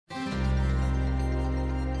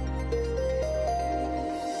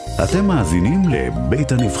אתם מאזינים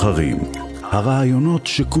לבית הנבחרים, הרעיונות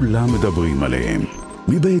שכולם מדברים עליהם,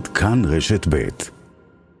 מבית כאן רשת בית.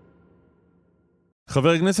 חבר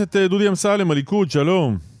הכנסת דודי אמסלם, הליכוד,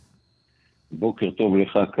 שלום. בוקר טוב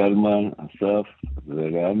לך קלמן, אסף,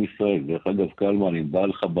 ולעם ישראל. דרך אגב, קלמן, אם בא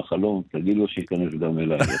לך בחלום, תגיד לו שיכנס גם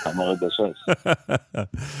אליי, איך אמר הגשש.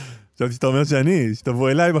 חשבתי שאתה אומר שתבוא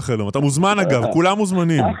אליי בחלום. אתה מוזמן אגב, כולם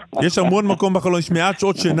מוזמנים. יש המון מקום בחלום, יש מעט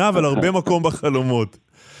שעות שינה, אבל הרבה מקום בחלומות.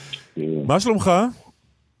 מה שלומך?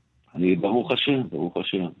 אני ברוך השם, ברוך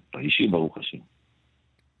השם. האישי ברוך השם.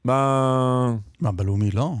 מה, בלאומי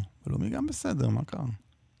לא? בלאומי גם בסדר, מה קרה?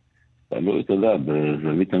 לא, אתה יודע,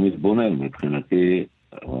 זה תמיד בונן, מבחינתי,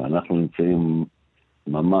 אנחנו נמצאים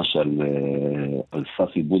ממש על סף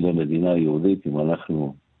עיבוד המדינה היהודית, אם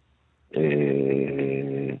אנחנו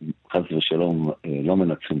חס ושלום לא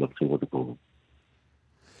מנצחים בבחירות הקרובות.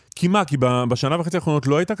 כי מה? כי בשנה וחצי האחרונות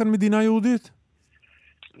לא הייתה כאן מדינה יהודית?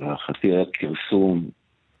 החצי היה כרסום,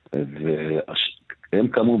 והם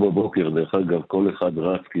קמו בבוקר, דרך אגב, כל אחד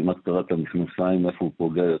רץ, כמעט קראת המכנסיים, איפה הוא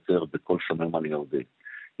פוגע יותר בכל סממן יהודי.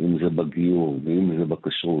 אם זה בגיור, ואם זה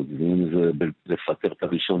בכשרות, ואם זה לפטר את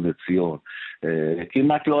הראשון לציון.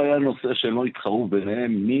 כמעט לא היה נושא שלא התחרו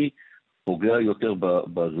ביניהם מי פוגע יותר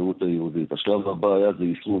בזהות היהודית. השלב הבא היה זה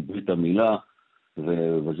איסור ברית המילה,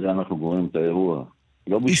 ובזה אנחנו גורמים את האירוע.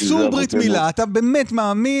 איסור ברית מילה, אתה באמת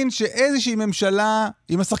מאמין שאיזושהי ממשלה,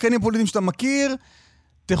 עם השחקנים הפוליטיים שאתה מכיר,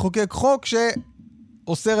 תחוקק חוק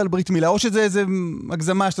שאוסר על ברית מילה, או שזה איזה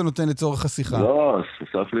הגזמה שאתה נותן לצורך השיחה? לא,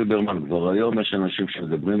 אסף ליברמן, כבר היום יש אנשים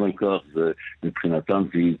שמדברים על כך, ומבחינתם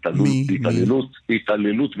זה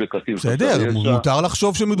התעללות בקטין חסר ישע. בסדר, מותר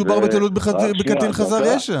לחשוב שמדובר בהתעללות בקטין חסר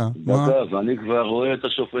ישע. ואני כבר רואה את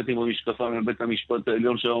השופט עם המשקפה מבית המשפט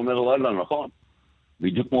העליון שאומר, וואלה, נכון.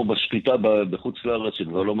 בדיוק כמו בשחיטה בחוץ לארץ,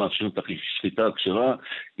 שכבר לא מאפשרים את השחיטה הכשרה,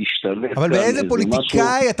 השתלט. אבל באיזה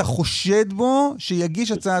פוליטיקאי אתה חושד בו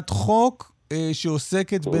שיגיש הצעת חוק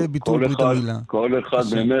שעוסקת בביטול ברית המילה? כל אחד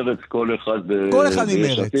ממרץ, כל אחד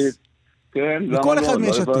ממרץ. כן, וכל אחד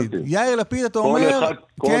מיש עתיד. יאיר לפיד, אתה אומר,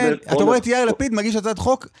 כן, אתה רואה את יאיר לפיד מגיש הצעת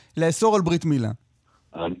חוק לאסור על ברית מילה.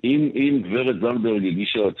 אם גברת זנדברג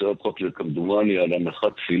הגישה הצעת חוק כמדומני על הנחת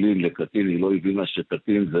תפילין לקטין, היא לא הבינה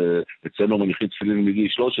שקטין זה אצלנו מניחים תפילין מגיל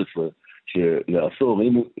 13, שלאסור,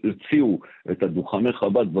 אם הציעו את הדוכני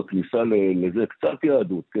חב"ד בכניסה לזה קצת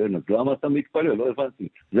יהדות, כן, אז למה אתה מתפלא? לא הבנתי.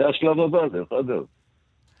 זה השלב הבא, דרך אגב.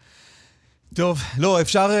 טוב, לא,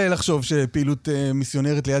 אפשר לחשוב שפעילות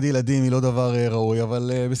מיסיונרית ליד ילדים היא לא דבר ראוי,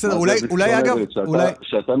 אבל בסדר, אולי אגב...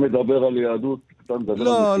 שאתה מדבר על יהדות,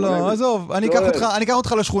 לא, עזוב, אני אקח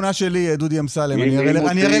אותך לשכונה שלי, דודי אמסלם,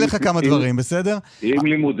 אני אראה לך כמה דברים, בסדר? אם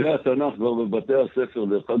לימודי התנ"ך כבר בבתי הספר,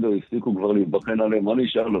 דרך אגב, הפסיקו כבר להיבחן עליהם, מה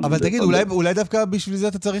נשאר לנו? אבל תגיד, אולי דווקא בשביל זה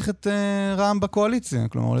אתה צריך את רע"מ בקואליציה,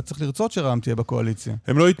 כלומר, אולי צריך לרצות שרע"מ תהיה בקואליציה.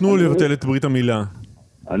 הם לא ייתנו לבטל את ברית המילה.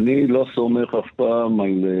 אני לא סומך אף פעם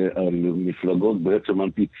על מפלגות בעצם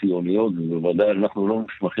אנטי-ציוניות, ובוודאי אנחנו לא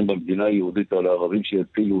מסמכים במדינה היהודית על הערבים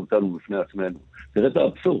שיצילו אותנו בפני עצמנו. תראה את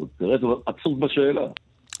האבסורד, תראה את האבסורד בשאלה.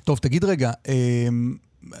 טוב, תגיד רגע,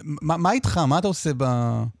 מה איתך? מה אתה עושה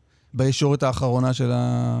בישורת האחרונה של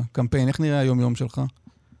הקמפיין? איך נראה היום-יום שלך?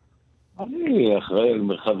 אני אחראי על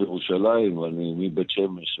מרחב ירושלים, אני מבית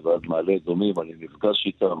שמש ועד מעלה אדומים, אני נפגש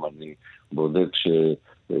איתם, אני בודק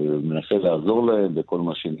מנסה לעזור להם בכל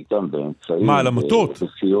מה שניתן, באמצעים. מה, על המטות?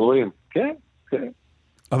 בסיורים, כן, כן.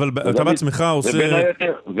 אבל אתה בעצמך עושה...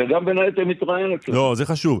 וגם בין היתר מתראיין אצלנו. לא, זה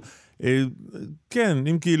חשוב. כן,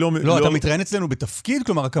 אם כי לא... לא, אתה מתראיין אצלנו בתפקיד?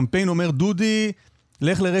 כלומר, הקמפיין אומר, דודי,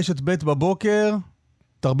 לך לרשת בית בבוקר,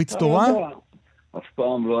 תרביץ תורה? אף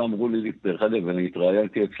פעם לא אמרו לי, דרך אגב, ואני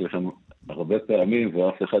התראיינתי אצלכם הרבה פעמים,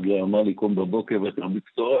 ואף אחד לא אמר לי, קום בבוקר ותרביץ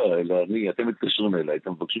תורה, אלא אתם מתקשרים אליי,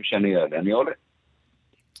 אתם מבקשים שאני אעלה, אני עולה.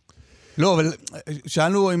 לא, אבל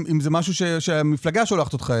שאלנו אם זה משהו שהמפלגה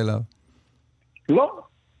שולחת אותך אליו. לא,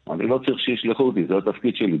 אני לא צריך שישלחו אותי, זה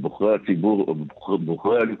התפקיד שלי, בוחרי הציבור,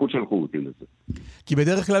 בוחרי הליכוד שלחו אותי לזה. כי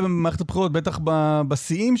בדרך כלל במערכת הבחירות, בטח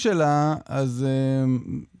בשיאים שלה, אז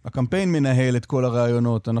הקמפיין מנהל את כל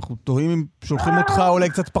הרעיונות. אנחנו תוהים אם שולחים אותך אולי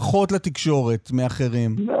קצת פחות לתקשורת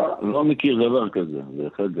מאחרים. לא מכיר דבר כזה.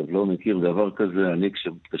 דרך אגב, לא מכיר דבר כזה. אני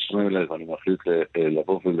כשמתקשרים אליי ואני מחליט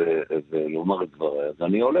לבוא ולומר את דבריי, אז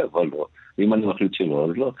אני עולה, אבל לא. אם אני מחליט שלא,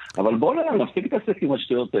 אז לא. אבל בואו נפסיק להתעסק עם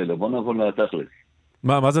השטויות האלה. בואו נעבור לתכלס.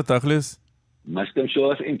 מה זה תכלס? מה שאתם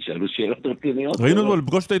שואלים, שאלו שאלות רציניות. ראינו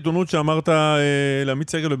לפגוש את העיתונות שאמרת לעמית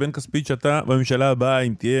סגל ובן כספית שאתה בממשלה הבאה,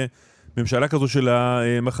 אם תהיה ממשלה כזו של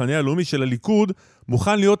המחנה הלאומי של הליכוד,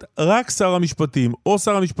 מוכן להיות רק שר המשפטים, או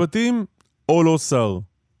שר המשפטים או לא שר.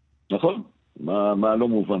 נכון, מה לא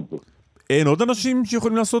מובן פה? אין עוד אנשים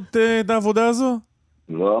שיכולים לעשות את העבודה הזו?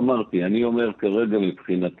 לא אמרתי, אני אומר כרגע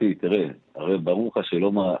מבחינתי, תראה, הרי ברור לך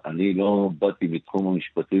אני לא באתי מתחום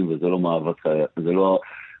המשפטים וזה לא מאבק, זה לא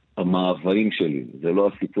המאוויים שלי, זה לא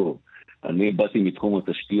הסיפור. אני באתי מתחום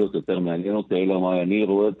התשתיות, יותר מעניין אותי, אלא מה, אני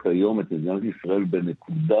רואה כיום את מדינת ישראל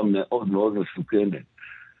בנקודה מאוד מאוד מסוכנת.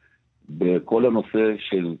 בכל הנושא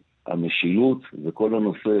של המשילות וכל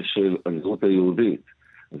הנושא של הזהות היהודית.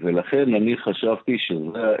 ולכן אני חשבתי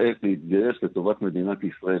שזה העת להתגייס לטובת מדינת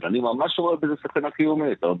ישראל. אני ממש רואה בזה סכנה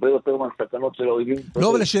קיומית, הרבה יותר מהסכנות של האויבים.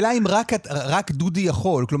 לא, אבל השאלה אם רק דודי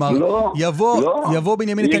יכול, כלומר, יבוא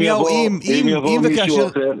בנימין נתניהו אם וכאשר...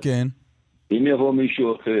 כן. אם יבוא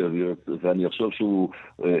מישהו אחר, ואני אחשוב שהוא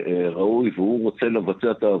ראוי, והוא רוצה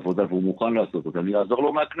לבצע את העבודה, והוא מוכן לעשות אותה, אני אעזור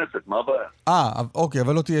לו מהכנסת, מה הבעיה? אוקיי,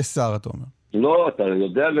 אבל לא תהיה שר, אתה אומר. לא, אתה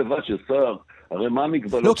יודע לבד ששר, הרי מה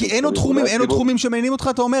המגבלות... לא, כי אין עוד תחומים שמעניינים אותך,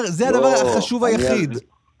 אתה אומר, זה הדבר החשוב היחיד.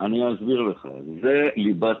 אני אסביר לך, זה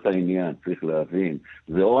ליבת העניין, צריך להבין.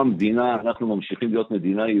 זה או המדינה, אנחנו ממשיכים להיות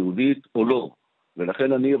מדינה יהודית, או לא.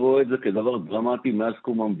 ולכן אני רואה את זה כדבר דרמטי מאז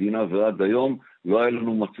קום המדינה ועד היום, לא היה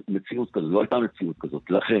לנו מציאות כזאת, לא הייתה מציאות כזאת.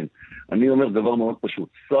 לכן, אני אומר דבר מאוד פשוט,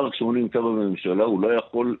 שר כשהוא נמצא בממשלה, הוא לא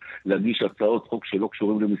יכול להגיש הצעות חוק שלא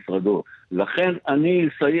קשורים למשרדו. לכן אני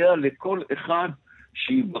אסייע לכל אחד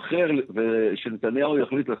שיבחר ושנתניהו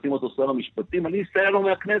יחליט לשים אותו שר המשפטים, אני אסייע לו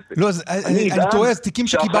מהכנסת. לא, אני טועה, אז תיקים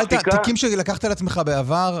שקיבלת, תיקים שלקחת על עצמך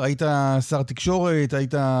בעבר, היית שר תקשורת,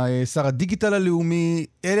 היית שר הדיגיטל הלאומי,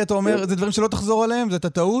 אלה אתה אומר, זה דברים שלא תחזור עליהם? זה את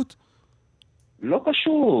הטעות? לא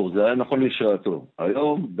קשור, זה היה נכון לשעתו.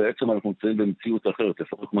 היום בעצם אנחנו נמצאים במציאות אחרת,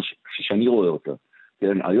 לפחות שאני רואה אותה.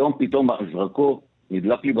 כן, היום פתאום הזרקור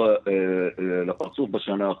נדלק לי לפרצוף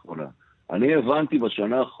בשנה האחרונה. אני הבנתי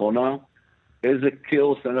בשנה האחרונה איזה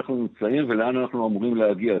כאוס אנחנו נמצאים ולאן אנחנו אמורים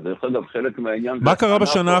להגיע. דרך אגב, חלק מהעניין... מה קרה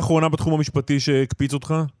בשנה האחרונה בתחום המשפטי שהקפיץ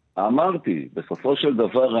אותך? אמרתי, בסופו של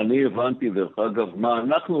דבר אני הבנתי, דרך אגב, מה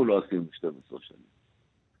אנחנו לא עשינו ב-12 שנים.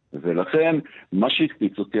 ולכן, מה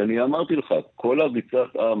שהקפיץ אותי, אני אמרתי לך, כל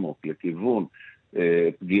הריצת העמוק לכיוון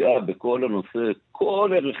פגיעה בכל הנושא,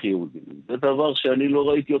 כל ערך יהודי, זה דבר שאני לא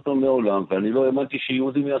ראיתי אותו מעולם, ואני לא האמנתי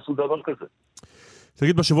שיהודים יעשו דבר כזה.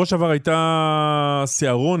 תגיד, בשבוע שעבר הייתה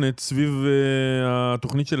סערונת סביב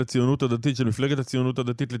התוכנית של הציונות הדתית, של מפלגת הציונות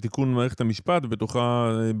הדתית לתיקון מערכת המשפט,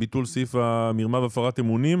 ובתוכה ביטול סעיף המרמה והפרת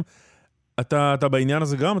אמונים. אתה בעניין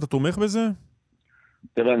הזה גם? אתה תומך בזה?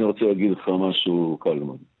 תראה, אני רוצה להגיד לך משהו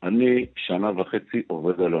קלמן. אני 1.5 שנה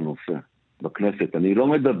עובד על הנושא בכנסת. אני לא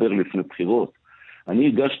מדבר לפני בחירות. אני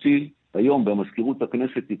הגשתי היום במזכירות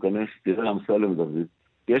הכנסת תיכנס, תראה אמסלם דוד.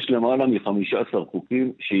 יש למעלה מ-15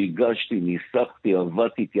 חוקים שהגשתי, ניסחתי,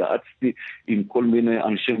 עבדתי, התייעצתי עם כל מיני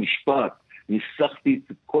אנשי משפט. ניסחתי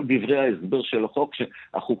את כל דברי ההסבר של החוק,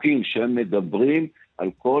 החוקים שהם מדברים על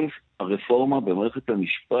כל הרפורמה במערכת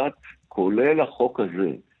המשפט, כולל החוק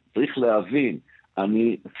הזה. צריך להבין,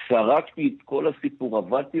 אני סרקתי את כל הסיפור,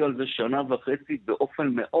 עבדתי על זה 1.5 שנה באופן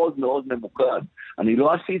מאוד מאוד ממוקד. אני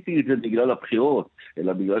לא עשיתי את זה בגלל הבחירות,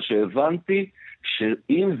 אלא בגלל שהבנתי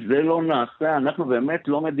שאם זה לא נעשה, אנחנו באמת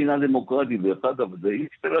לא מדינה דמוקרטית, דרך אגב, זה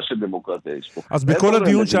איסטלה של דמוקרטיה יש פה. אז בכל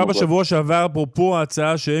הדיון שהיה בשבוע שעבר, אפרופו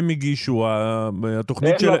ההצצה שהם הגישו,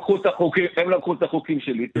 התוכנית של... הם לקחו את החוקים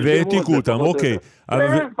שלי. והעתיקו אותם, אוקיי.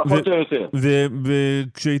 פחות או יותר.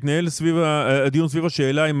 וכשהתנהל הדיון סביב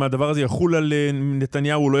השאלה אם הדבר הזה יחול על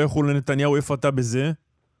נתניהו או לא יחול על נתניהו, איפה אתה בזה?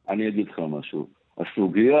 אני אגיד לך משהו.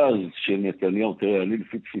 הסוגיה של נתניהו, תראה, אני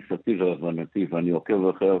לפי תפיסתי והבנתי, ואני עוקב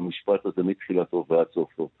אחרי המשפט הזה מתחילתו ועד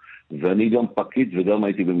סופו, ואני גם פקיד וגם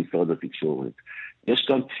הייתי במשרד התקשורת. יש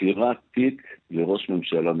כאן תפירת תיק לראש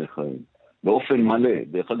ממשלה מכהן. באופן מלא.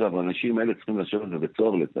 דרך אגב, האנשים האלה צריכים לשבת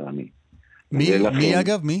בבית-סוהר לטעמי. מי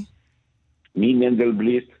אגב? מי?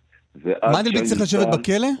 מנדלבליט. מנדלבליט צריך לשבת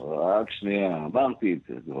בכלא? רק שנייה, אמרתי את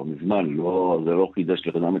זה, מזמן, זה לא חידש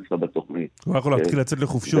לך, גם אצלה בתוכנית. הוא יכול להתחיל לצאת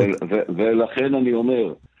לחופשות. ולכן אני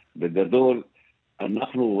אומר, בגדול,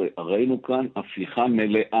 אנחנו ראינו כאן הפיכה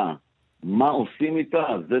מלאה. מה עושים איתה?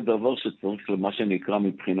 זה דבר שצריך, למה שנקרא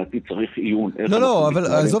מבחינתי, צריך עיון. לא, אבל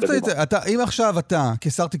עזוב את זה, אם עכשיו אתה,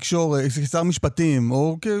 כשר תקשורת, כשר משפטים,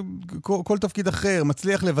 או כל תפקיד אחר,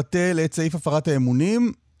 מצליח לבטל את סעיף הפרת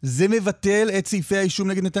האמונים, זה מבטל את סעיפי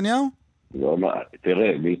האישום נגד נתניהו? לא,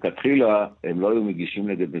 תראה, מלכתחילה הם לא היו מגישים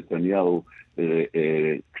נגד נתניהו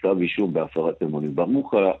כתב אישום בהפרת אמונים. ברור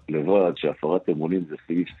לך לבד שהפרת אמונים זה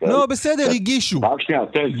סעיף סל. לא, בסדר, הגישו. רק שנייה,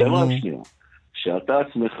 תן רק שנייה. שאתה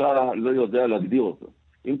עצמך לא יודע להגדיר אותו.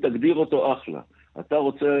 אם תגדיר אותו, אחלה. אתה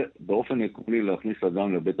רוצה באופן עקרוני להכניס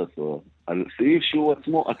אדם לבית הסוהר. על סעיף שהוא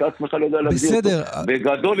עצמו, אתה עצמך לא יודע להגדיר אותו. בסדר.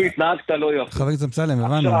 בגדול התנהגת לא יפה. חבר הכנסת אמסלם,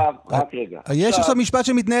 הבנו. עכשיו, רק רגע. יש עכשיו משפט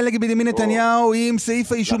שמתנהל נגד בנימין נתניהו עם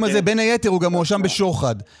סעיף האישום הזה, בין היתר הוא גם מואשם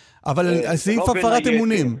בשוחד. אבל הסעיף הפרת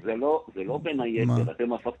אמונים. זה לא בין היתר,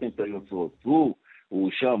 אתם הפכתם את היוצרות. הוא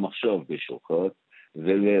שם עכשיו בשוחד,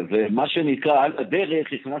 ומה שנקרא על הדרך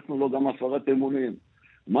הכנסנו לו גם הפרת אמונים.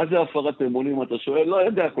 מה זה הפרת אמונים, אתה שואל? לא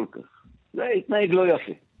יודע כל כך. זה התנהג לא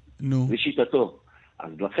יפה. לשיטתו.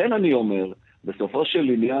 אז לכן אני אומר, בסופו של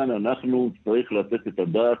עניין אנחנו צריך לתת את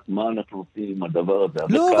הדעת מה אנחנו עושים עם הדבר הזה.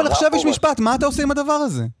 לא, אבל עכשיו יש משפט, מה אתה עושה עם הדבר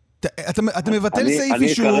הזה? אתה מבטל סעיף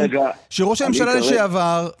אישום שראש הממשלה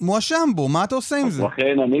לשעבר מואשם בו, מה אתה עושה עם זה?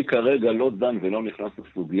 לכן אני כרגע לא דן ולא נכנס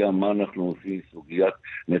לסוגיה מה אנחנו עושים, סוגיית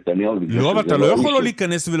נתניהו. לא, אבל אתה לא יכול לא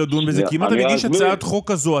להיכנס ולדון בזה, כי אם אתה מגיש הצעת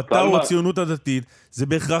חוק כזו, אתה או הציונות הדתית, זה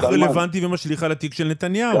בהכרח רלוונטי ומשליך על התיק של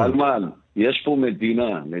נתניהו. קלמן, יש פה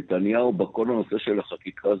מדינה, נתניהו בכל הנושא של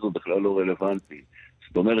החקיקה הזו בכלל לא רלוונטי.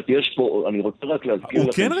 זאת אומרת, יש פה, אני רוצה רק להזכיר לכם...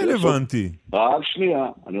 הוא כן רלוונטי. רק שנייה,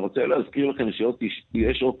 אני רוצה להזכיר לכם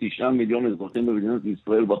שיש עוד 9 מיליון אזרחים במדינת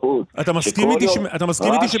ישראל בחוץ. אתה מסכים איתי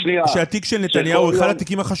שהתיק של נתניהו הוא אחד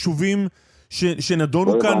התיקים החשובים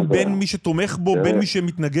שנדונו כאן בין מי שתומך בו, בין מי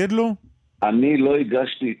שמתנגד לו?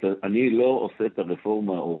 אני לא עושה את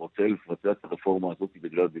הרפורמה, או רוצה לפצע את הרפורמה הזאת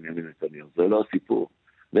בגלל בנימין נתניהו. זה לא הסיפור.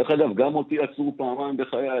 דרך אגב, גם אותי עצרו פעמיים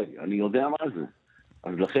בחיי, אני יודע מה זה.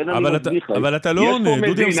 אז לכן אני מסביר לך. אבל אתה לא עונה,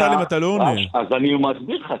 דודי אמסלם, אתה לא עונה. אז אני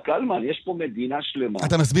מסביר לך, קלמן, יש פה מדינה שלמה.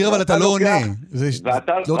 אתה מסביר אבל אתה לא עונה. זה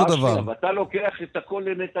לא אותו דבר. ואתה לוקח את הכל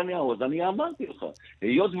לנתניהו, אז אני אמרתי לך,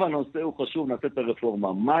 היות והנושא הוא חשוב, נעשה את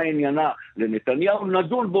הרפורמה. מה העניינה לנתניהו?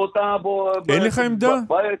 נדון באותה... אין לך עמדה?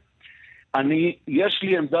 יש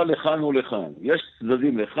לי עמדה לכאן ולכאן. יש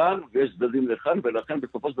צדדים לכאן ויש צדדים לכאן, ולכן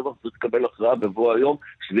בסופו של דבר צריך לקבל הכרעה בבוא היום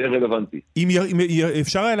שזה יהיה רלוונטי. אם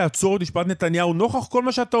אפשר היה לעצור את משפט נתניהו נוכח כל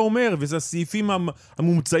מה שאתה אומר, וזה הסעיפים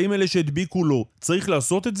המומצאים האלה שהדביקו לו, צריך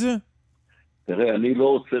לעשות את זה? תראה, אני לא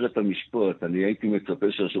עוצר את המשפט, אני הייתי מצפה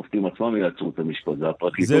שהשופטים עצמם יעצרו את המשפט, זה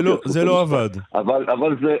הפרקליטות. זה לא עבד.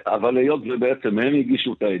 אבל היות ובעצם הם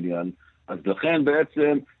הגישו את העניין, אז לכן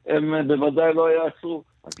בעצם הם בוודאי לא יעצרו.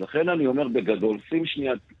 אז לכן אני אומר בגדול, שים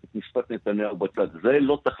שנייה את משפט נתניהו בצד, זה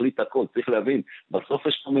לא תכלית הכל, צריך להבין, בסוף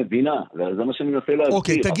יש פה מדינה, וזה מה שאני מנסה להזכיר.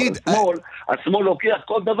 אוקיי, תגיד, השמאל לוקח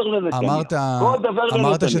כל דבר לנתניהו.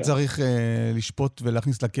 אמרת שצריך לשפוט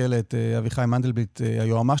ולהכניס לכלא את אביחי מנדלבליט,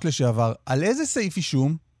 היועמ"ש לשעבר, על איזה סעיף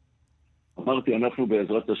אישום? אמרתי, אנחנו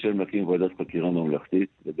בעזרת השם נקים ועדת חקירה ממלכתית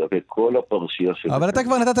לגבי כל הפרשייה של... אבל אתה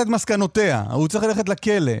כבר נתת את מסקנותיה, הוא צריך ללכת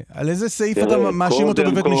לכלא. על איזה סעיף אתה מאשים אותו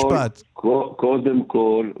בבית משפט? קודם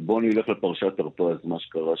כל, בוא נלך לפרשת הרפז, מה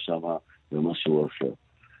שקרה שם ומה שהוא עשה.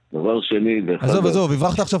 דבר שני... עזוב,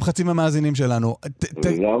 הברחת עכשיו חצי מהמאזינים שלנו.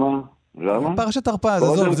 למה? פרשת הרפז,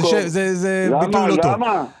 עזוב, זה ביטוי לא טוב.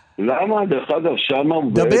 למה? דרך אגב, שמה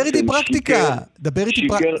הוא בעצם... דבר איתי פרקטיקה.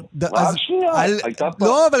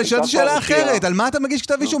 לא, אבל שאלתי שאלה אחרת. על מה אתה מגיש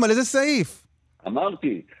כתב אישום? על איזה סעיף?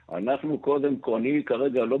 אמרתי, אנחנו קודם כל, אני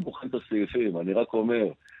כרגע לא בוחן את הסעיפים, אני רק אומר,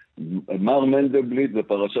 מר מנדלבליט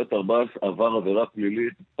בפרשת הרפז עבר עבירה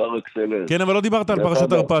פלילית פר אקסלנס. כן, אבל לא דיברת על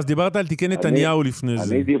פרשת הרפז, דיברת על תיקי נתניהו לפני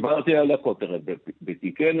זה. אני דיברתי על הכותרת.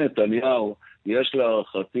 בתיקי נתניהו יש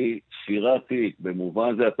להערכתי ספירתי,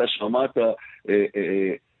 במובן זה אתה שמעת...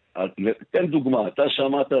 תן דוגמה, אתה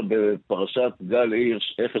שמעת בפרשת גל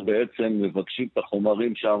הירש איך בעצם מבקשים את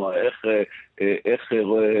החומרים שם, איך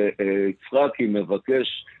יצחקי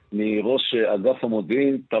מבקש מראש אגף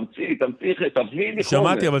המודיעין, תביא לי חומר.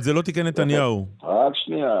 שמעתי, אבל זה לא תיקי נתניהו. רק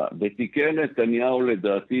שנייה, בתיקי נתניהו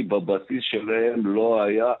לדעתי בבסיס שלהם לא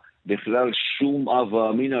היה בכלל שום אבה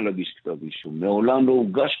אמינה להגיש כתב אישום. מעולם לא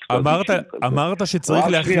הוגש כתב אישום. אמרת שצריך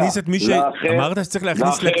להכניס את מי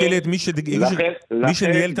לכלא את מי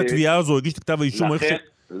שניהל את התביעה הזו, הגיש את כתב האישום.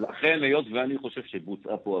 לכן, היות ואני חושב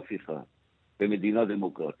שבוצעה פה הפיכה במדינה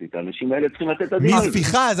דמוקרטית, האנשים האלה צריכים לתת את הדין.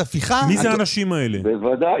 הפיכה? אז הפיכה? מי זה האנשים האלה?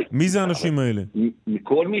 בוודאי. מי זה האנשים האלה?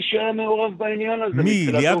 מכל מי שהיה מעורב בעניין הזה. מי?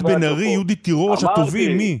 ליאת בן ארי, יהודי תירוש,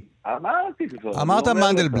 הטובים, מי? אמרתי כבר. אמרת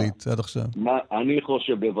מנדלבליט עד עכשיו. אני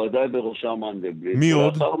חושב בוודאי בראשה מנדלבליט. מי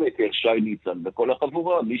עוד? לאחר מכן שי ניצן בכל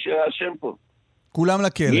החבורה, מי שהיה השם פה. כולם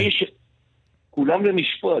לכלא. כולם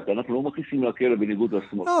למשפט, אנחנו לא מכניסים לכלא בניגוד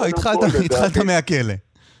לשמאל. לא, התחלת מהכלא.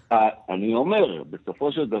 אני אומר,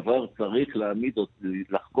 בסופו של דבר צריך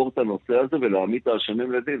לחקור את הנושא הזה ולהעמיד את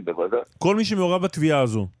האשמים לדין, בוודאי. כל מי שמעורב בתביעה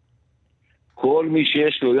הזו. כל מי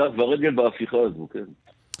שיש לו יד ורגל בהפיכה הזו, כן.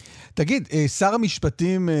 תגיד, שר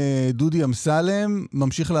המשפטים דודי אמסלם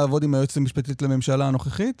ממשיך לעבוד עם היועצת המשפטית לממשלה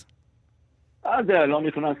הנוכחית? זה לא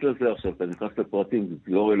נכנס לזה עכשיו, אתה נכנס לפרטים, זה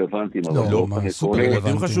לא רלוונטיים. לא, סופר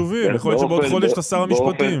רלוונטיים. חשובים, יכול להיות שבעוד חודש אתה שר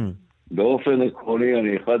המשפטים. באופן עקרוני,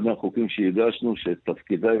 אחד מהחוקים שהגשנו,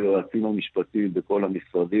 שתפקידי היועצים המשפטיים בכל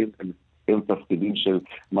המשרדים, לקיים תפקידים של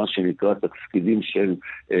מה שנקרא תפקידים של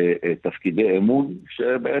תפקידי אמון,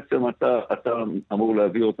 שבעצם אתה אמור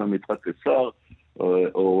להביא אותם איתך כשר,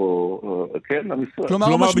 או כן, למשרד.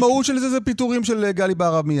 כלומר, המשמעות של זה פיטורים של גלי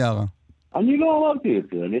בהרב מיארה. אני לא אמרתי את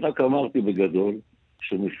זה, אני רק אמרתי בגדול,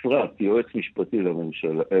 שמשרת יועץ משפטי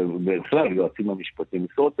לממשלה, בכלל יועצים המשפטיים,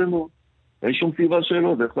 משרותינו, אין שום סיבה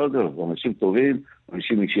שלא, דרך אגב, אנשים טובים,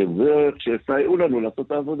 אנשים ישב שיסייעו לנו לעשות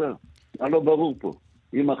את העבודה. מה לא ברור פה?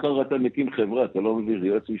 אם מחר אתה מקים חברה, אתה לא מביא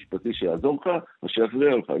יועץ משפטי שיעזור לך, או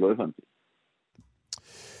שיפריע לך, לא הבנתי.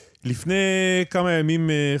 לפני כמה ימים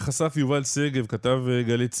חשף יובל סגב, כתב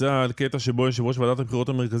גלי צה"ל, קטע שבו יושב ראש ועדת הבחירות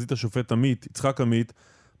המרכזית השופט עמית, יצחק עמית,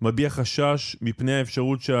 מביע חשש מפני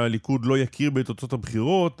האפשרות שהליכוד לא יכיר בתוצאות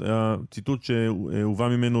הבחירות. הציטוט שהובא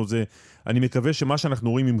ממנו זה, אני מקווה שמה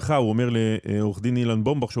שאנחנו רואים ממך, הוא אומר לעורך דין אילן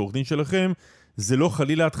בומבך, שעורך דין שלכם, זה לא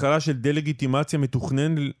חלילה התחלה של דלגיטימציה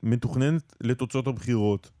מתוכננת לתוצאות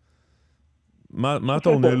הבחירות. מה אתה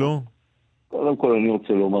עונה לו? קודם כל אני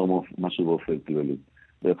רוצה לומר משהו באופן כללי.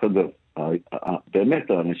 דרך אגב, באמת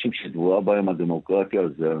האנשים שדבורה בהם הדמוקרטיה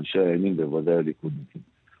זה אנשי הימין בוודאי הליכודניקים.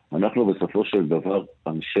 אנחנו בסופו של דבר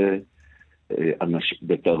אנשים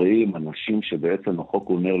בית"ריים, אנשים שבעצם החוק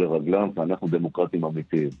הוא נר לרגלם, ואנחנו דמוקרטים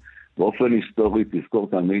אמיתיים. באופן היסטורי תזכור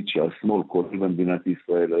תמיד שהשמאל כולל במדינת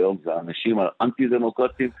ישראל היום זה האנשים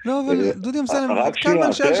האנטי-דמוקרטיים. לא, אבל דודי אמסלם,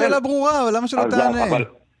 כמה שאלה ברורה, אבל למה שלא תענה?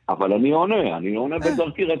 אבל אני עונה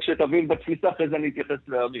בדרכי, רק שתבין בתפיסה, אחרי זה אני אתייחס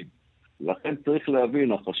להבין. לכן צריך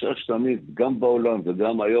להבין, החשש תמיד, גם בעולם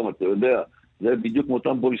וגם היום, אתה יודע, זה בדיוק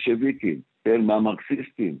מאותם בולשביקים, כן,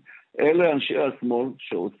 מהמרקסיסטים. אלה אנשי השמאל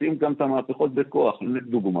שעושים גם את המהפכות בכוח,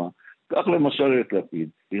 לדוגמה, כך למשל את לפיד,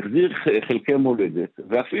 החזיר חלקי מולדת,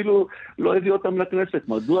 ואפילו לא הביא אותם לכנסת.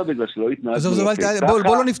 מדוע? בגלל שלא התנהג...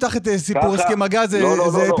 בוא לא נפתח את סיפור הסכם הגז,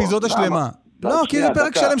 זה אפיזודה שלמה. לא, כי זה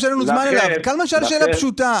פרק שלם שאין לנו זמן אליו. כלמן שאל שאלה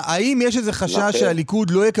פשוטה, האם יש איזה חשש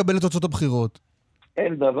שהליכוד לא יקבל את תוצאות הבחירות?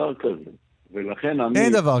 אין דבר כזה. ולכן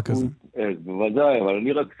אין דבר כזה. בוודאי, אבל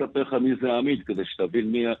אני רק אספר לך מי זה עמית, כדי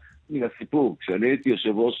שתבין מי הסיפור. כשאני הייתי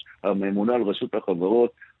יושב ראש הממונה על רשות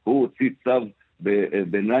החברות, הוא הוציא צו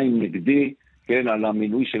ביניים נגדי, כן, על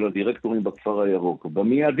המינוי של הדירקטורים בכפר הירוק.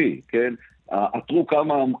 במיידי, כן, עתרו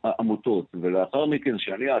כמה עמותות, ולאחר מכן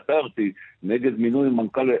שאני עתרתי נגד מינוי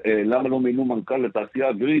מנכ"ל, למה לא מינו מנכ"ל לתעשייה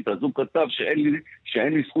אווירית, אז הוא כתב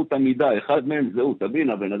שאין לי זכות עמידה, אחד מהם זהו, תבין,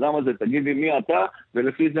 הבן אדם הזה, תגיד לי מי אתה,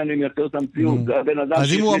 ולפי זה אני מייצר את המציאות.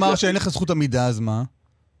 אז אם הוא אמר שאין לך זכות עמידה, אז מה?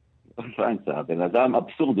 הבן אדם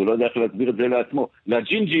אבסורד, הוא לא יודע איך להסביר את זה לעצמו.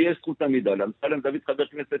 לג'ינג'י יש זכות עמידה, לאמסלם דוד חבר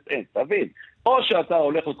כנסת אין, תבין. או שאתה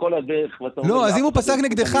הולך לכל הדרך ואתה... לא, אז אם הוא פסק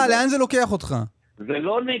נגדך, לאן זה לוקח אותך? זה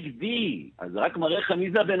לא נגדי, אז רק מראה לך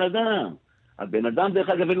מי זה הבן אדם. הבן אדם דרך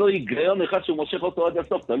אגב לא היגיון אחד שהוא מושך אותו עד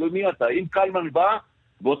הסוף, תלוי מי אתה. אם קלמן בא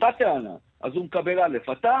באותה טענה, אז הוא מקבל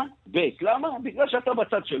א', אתה, ב', למה? בגלל שאתה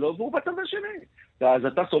בצד שלו והוא בצד השני. אז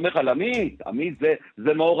אתה סומך על עמית, עמית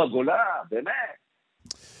זה מאור הגולה, באמת.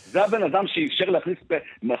 זה הבן אדם שאפשר להכניס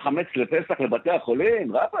חמץ לפסח לבתי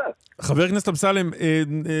החולים, רבא. חבר הכנסת אמסלם,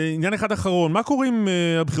 עניין אחד אחרון, מה קורה אם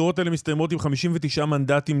הבחירות האלה מסתיימות עם 59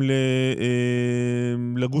 מנדטים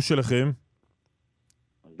לגוש שלכם?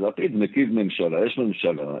 אז לפיד מקיב ממשלה, יש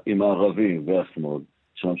ממשלה עם הערבים והשמאל,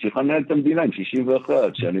 שממשיכה לנהל את המדינה עם 61,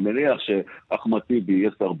 שאני מניח שאחמד טיבי יהיה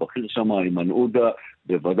שר בכיר שם, עם מנעודה,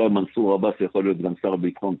 בוודאי מנסור עבאס יכול להיות גם שר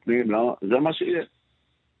ביטחון פנים, לא? זה מה שיהיה.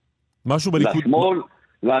 משהו בליכוד...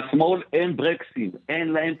 לשמאל אין ברקסים, אין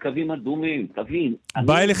להם קווים אדומים, תבין.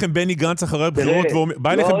 בא אליכם בני גנץ אחרי הבחירות ואומר...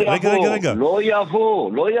 רגע. לא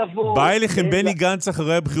יבוא. בא אליכם בני גנץ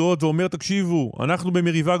אחרי הבחירות ואומר, תקשיבו, אנחנו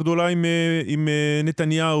במריבה גדולה עם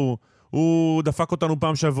נתניהו, הוא דפק אותנו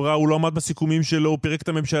פעם שעברה, הוא לא עמד בסיכומים שלו, הוא פירק את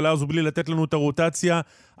הממשלה הזו בלי לתת לנו את הרוטציה,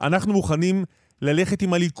 אנחנו מוכנים ללכת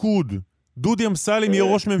עם הליכוד. דודי אמסלם יהיה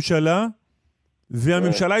ראש ממשלה,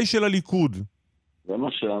 והממשלה היא של הליכוד.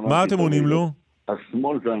 מה אתם עונים לו?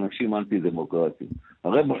 השמאל זה אנשים אנטי-דמוקרטיים.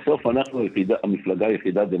 הרי בסוף אנחנו המפלגה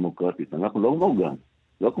היחידה דמוקרטית. אנחנו לא מורגן,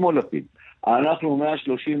 לא כמו לפיד. אנחנו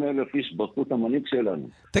 130,000 איש בחוט המנהיג שלנו.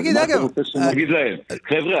 תגיד, אגב... מה אתה רוצה שנגיד להם?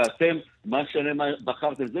 חבר'ה, אתם, מה שאני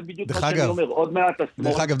בחרתם, זה בדיוק מה שאני אומר. עוד מעט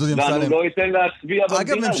השמאל, ואנו לא ייתן להצביע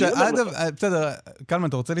במדינה. בסדר, קלמן,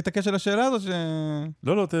 אתה רוצה להתעקש על השאלה הזאת?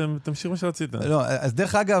 לא, תמשיך מה שרצית. לא, אז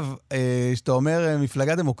דרך אגב, שאתה אומר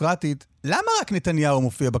מפלגה דמוקרטית, למה רק נתניהו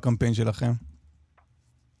מופיע בקמפיין שלכם?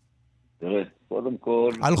 תראה, קודם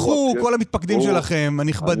כל... הלכו כל המתפקדים שלכם,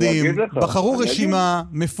 הנכבדים, בחרו רשימה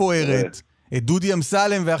מפוארת, את דודי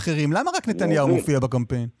אמסלם ואחרים. למה רק נתניהו מופיע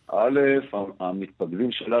בקמפיין? א',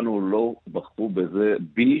 המתפקדים שלנו לא בחרו בזה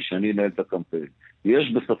בי שאני אנהל את הקמפיין.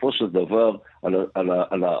 יש בסופו של דבר,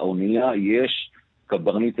 על האונייה יש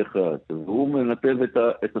קברניט אחד, והוא מנתב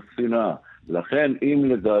את הספינה. לכן, אם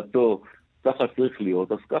לדעתו ככה צריך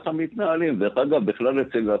להיות, אז ככה מתנהלים. דרך אגב, בכלל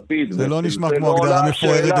אצל לפיד... זה לא נשמע כמו הגדרה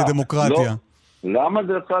מפוארת לדמוקרטיה. למה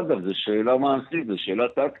דרך אגב? זו שאלה מעשית, זו שאלה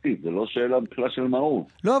טקטית, זה לא שאלה בכלל של מהות.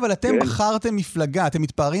 לא, אבל אתם בחרתם מפלגה, אתם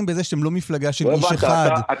מתפארים בזה שאתם לא מפלגה של איש אחד.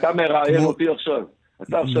 אתה מראיין אותי עכשיו.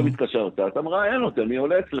 אתה עכשיו התקשרת, אתה מראיין אותי, אני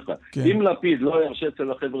עולה אצלך. אם לפיד לא ירשה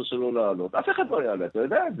אצל החבר'ה שלו לעלות, אף אחד לא יעלה, אתה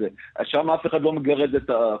יודע את זה. שם אף אחד לא מגרד את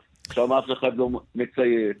האף, שם אף אחד לא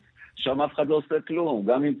מצייץ, שם אף אחד לא עושה כלום.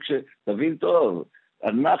 גם אם תבין טוב,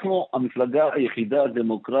 אנחנו המפלגה היחידה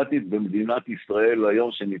הדמוקרטית במדינת ישראל היום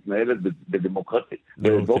שמתנהלת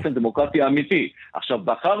באופן דמוקרטי אמיתי. עכשיו,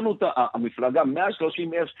 בחרנו את המפלגה,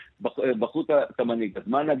 130,000 בחרו את המנהיג. אז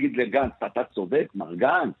מה נגיד לגנץ? אתה צודק, מר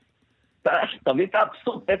גנץ? תביא את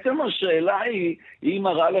האבסורד. בעצם השאלה היא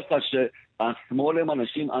מראה לך שהשמאל הם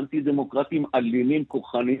אנשים אנטי-דמוקרטיים, אלימים,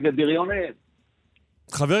 כוחניים ובריונים.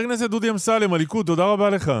 חבר הכנסת דודי אמסלם, הליכוד, תודה רבה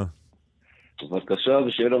לך. בבקשה,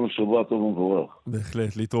 ושיהיה לנו שבוע טוב ומבורך.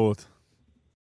 בהחלט, להתראות.